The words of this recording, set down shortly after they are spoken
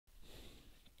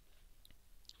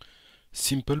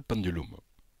Simple pendulum.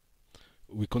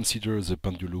 We consider the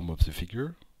pendulum of the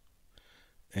figure,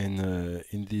 and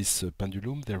in this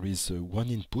pendulum there is one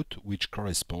input which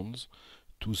corresponds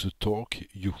to the torque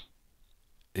U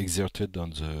exerted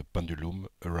on the pendulum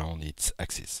around its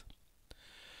axis.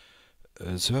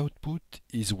 The output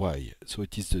is Y, so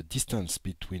it is the distance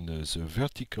between the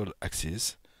vertical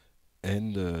axis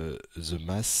and the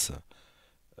mass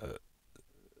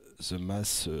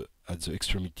at the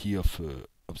extremity of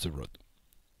the rod.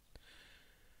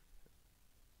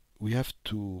 We have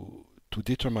to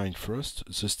determine first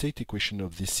the state equation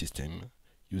of this system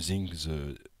using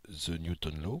the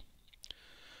Newton law.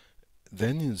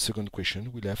 Then in the second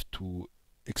question we'll have to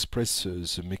express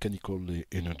the mechanical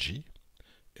energy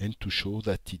and to show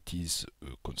that it is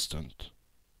constant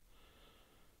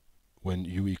when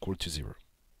U equal to 0.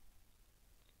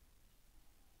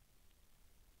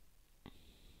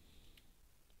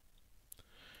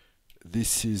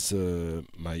 This is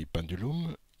my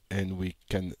pendulum, and we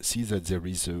can see that there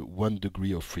is 1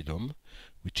 degree of freedom,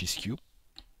 which is Q.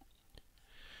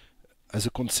 As a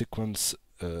consequence,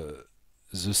 the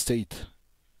state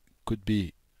could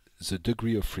be the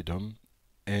degree of freedom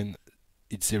and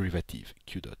its derivative,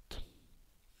 Q dot.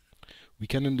 We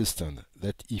can understand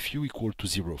that if U equal to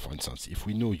 0, for instance, if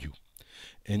we know U,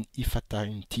 and if at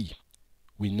time t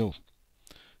we know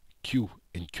Q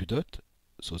and Q dot,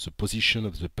 so the position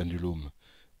of the pendulum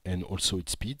and also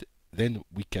its speed, then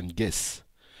we can guess,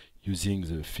 using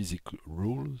the physical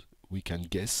rules, we can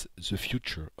guess the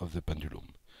future of the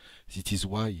pendulum. This is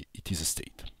why it is a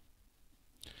state.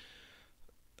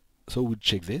 So we'll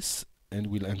check this and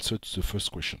we'll answer to the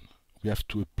first question. We have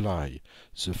to apply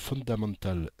the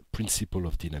fundamental principle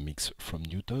of dynamics from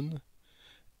Newton,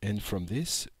 and from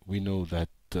this we know that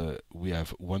we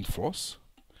have one force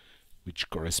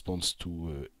which corresponds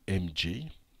to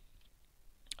mg.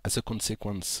 As a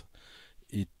consequence,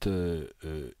 it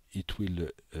will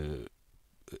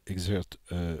exert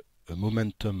a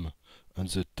momentum on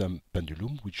the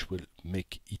pendulum which will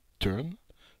make it turn.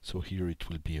 So here it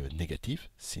will be a negative,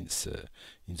 since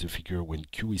in the figure when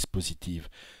Q is positive,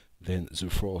 then the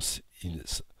force in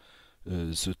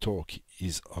the torque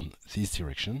is on this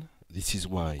direction. This is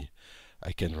why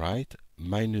I can write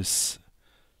minus,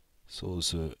 so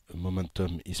the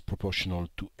momentum is proportional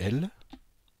to L,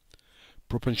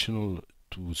 proportional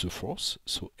to the force,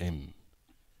 so mj,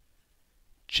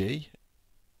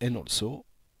 and also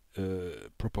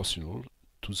proportional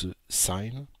to the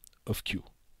sine of Q.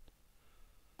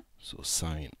 So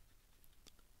sine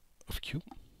of Q.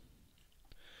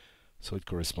 So it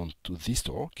corresponds to this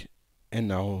torque, and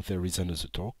now there is another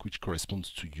torque which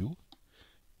corresponds to U,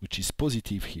 which is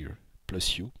positive here,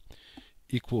 plus U,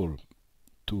 equal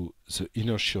to the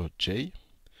inertia J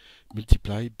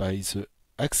multiplied by the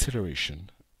acceleration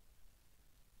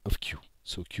of Q,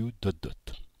 so Q dot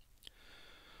dot.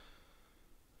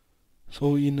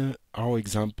 So in our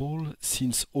example,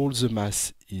 since all the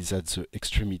mass is at the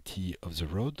extremity of the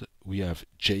rod, we have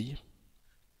J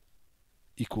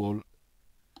equal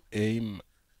m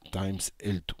times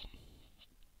L2.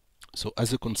 So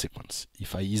as a consequence,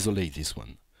 if I isolate this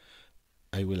one,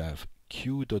 I will have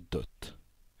Q dot dot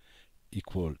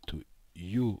equal to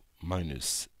U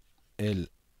minus L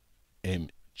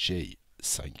mj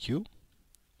sine Q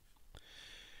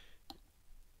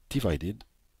divided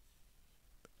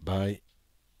by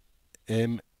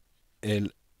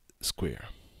ml square.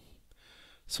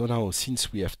 So now,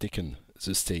 since we have taken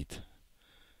the state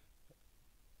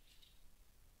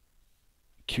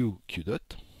Q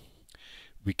dot,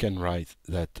 we can write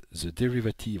that the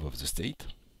derivative of the state,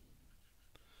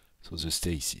 so the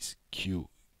state is Q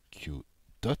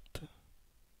dot,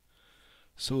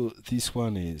 so this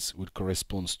one will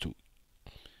correspond to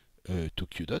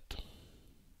Q dot,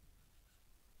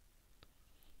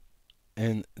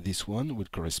 and this one will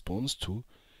correspond to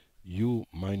U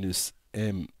minus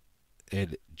mlj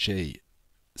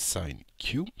sine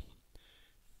Q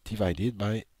divided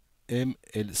by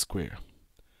ml square.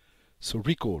 So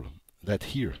recall that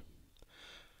here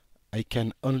I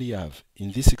can only have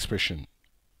in this expression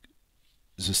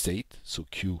the state, so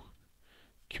Q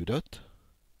dot,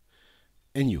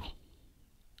 and U.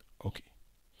 Okay.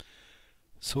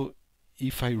 So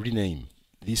if I rename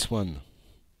this one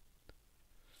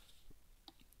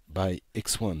by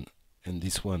x1 and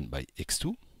this one by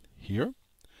x2 here,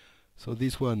 so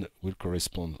this one will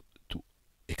correspond to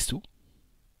x2,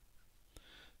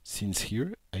 since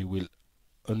here I will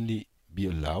only be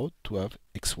allowed to have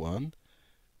x1,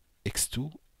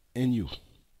 x2 and U.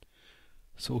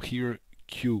 So here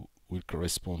Q will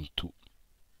correspond to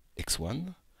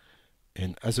x1,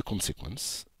 and as a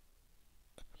consequence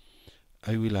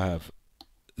I will have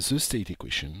the state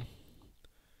equation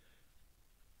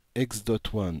x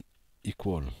dot 1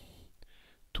 equal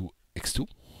to x2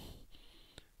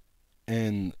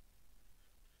 and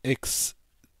x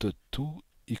dot 2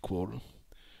 equal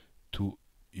to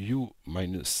u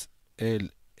minus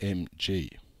lmj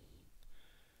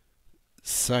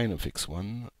sine of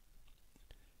x1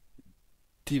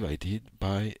 divided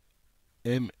by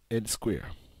ml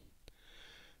square.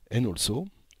 And also,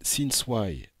 since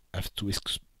y have to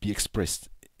be expressed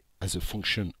as a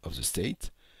function of the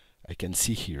state, I can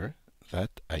see here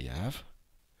that I have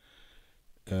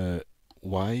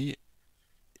y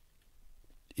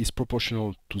is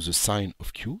proportional to the sine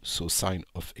of q, so sine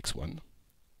of x1,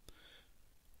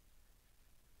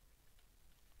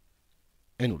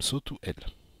 and also to L.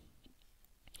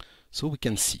 So we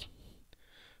can see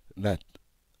that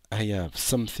I have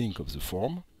something of the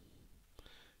form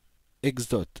x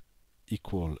dot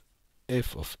equal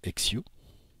f of xu,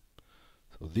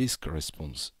 so this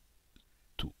corresponds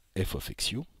to f of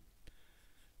xu,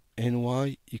 and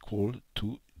y equal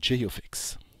to j of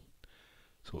x.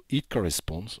 So it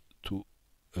corresponds to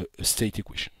a state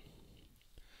equation.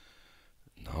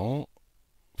 Now,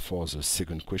 for the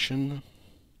second question,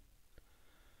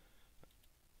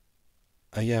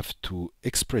 I have to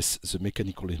express the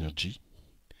mechanical energy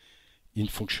in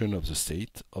function of the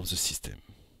state of the system,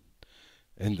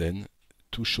 and then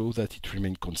to show that it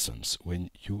remains constant when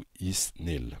u is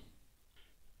nil.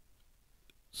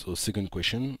 So second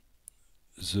question,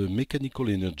 the mechanical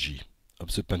energy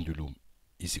of the pendulum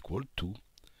is equal to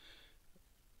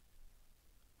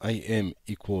Im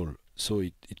equal, so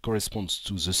it corresponds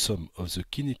to the sum of the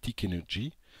kinetic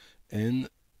energy and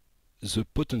the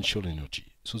potential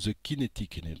energy. So the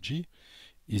kinetic energy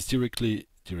is directly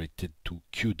directed to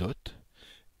q dot,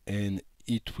 and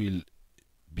it will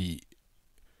be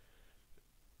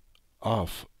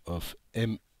half of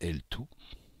ml2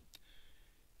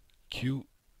 q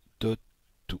dot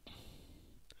 2.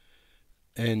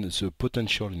 And the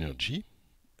potential energy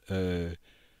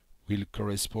will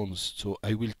correspond, so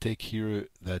I will take here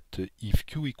that if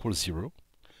q equals 0,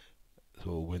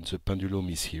 so when the pendulum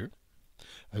is here,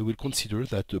 I will consider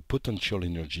that the potential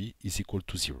energy is equal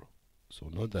to 0. So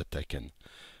now that I can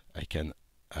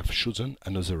have chosen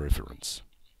another reference.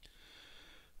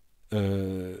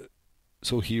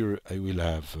 So here I will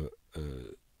have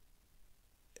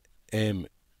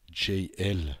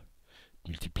mjl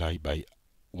multiplied by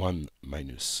 1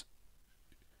 minus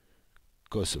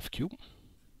cos of q.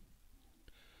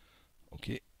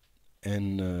 Okay,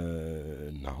 and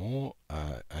now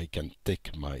I can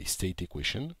take my state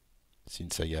equation,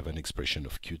 since I have an expression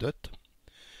of q dot,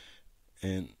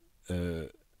 and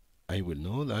I will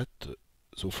know that,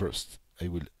 so first I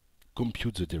will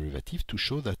compute the derivative to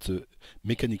show that the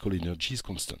mechanical energy is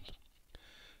constant.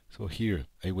 So here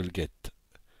I will get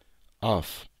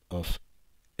half of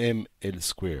ml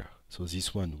square, so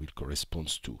this one will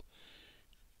correspond to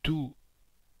 2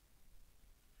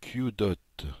 q dot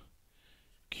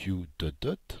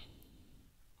dot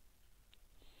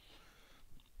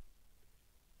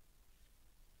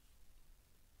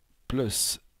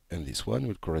plus, and this one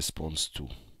will correspond to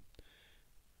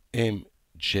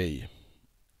mj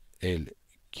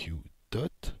lq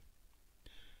dot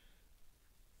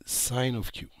sine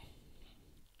of q.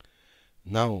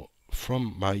 Now,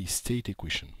 from my state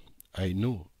equation, I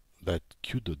know that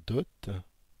q dot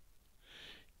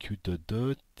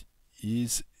dot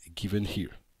is given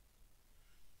here.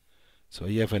 So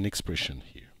I have an expression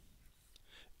here.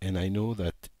 And I know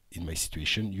that in my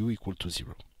situation u equal to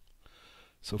 0.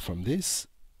 So from this,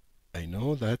 I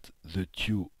know that the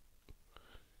q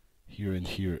here and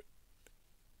here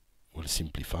will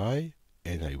simplify,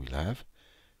 and I will have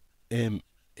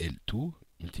ml2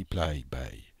 multiplied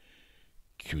by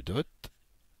q dot,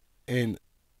 and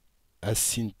as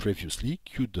seen previously,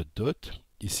 q dot dot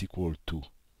is equal to,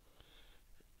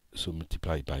 so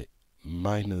multiplied by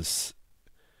minus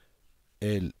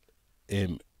lmj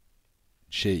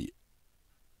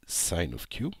sine of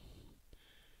q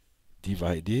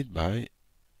divided by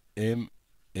ml2,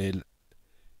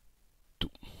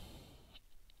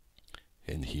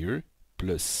 and here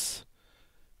plus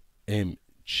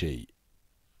mj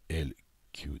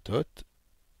lq dot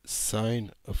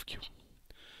sine of q.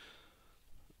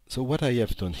 So what I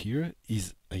have done here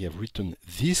is I have written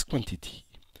this quantity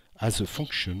as a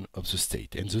function of the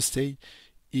state, and the state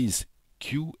is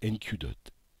q and q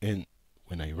dot. And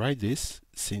when I write this,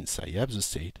 since I have the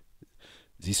state,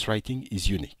 this writing is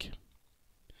unique.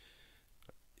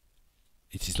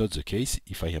 It is not the case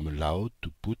if I am allowed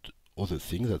to put other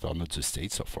things that are not the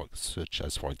states, such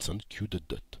as, for example, q dot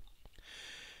dot.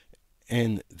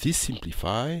 And this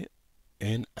simplify,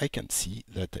 and I can see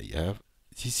that I have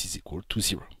this is equal to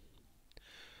 0.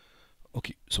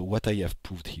 Okay, so what I have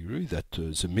proved here is that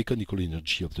the mechanical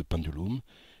energy of the pendulum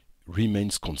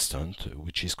remains constant,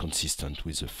 which is consistent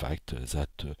with the fact that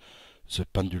the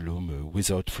pendulum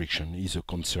without friction is a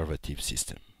conservative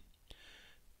system.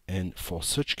 And for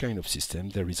such kind of system,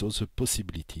 there is also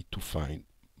possibility to find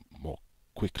more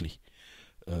quickly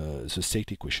the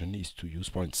state equation is to use,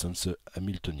 for instance, the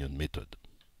Hamiltonian method.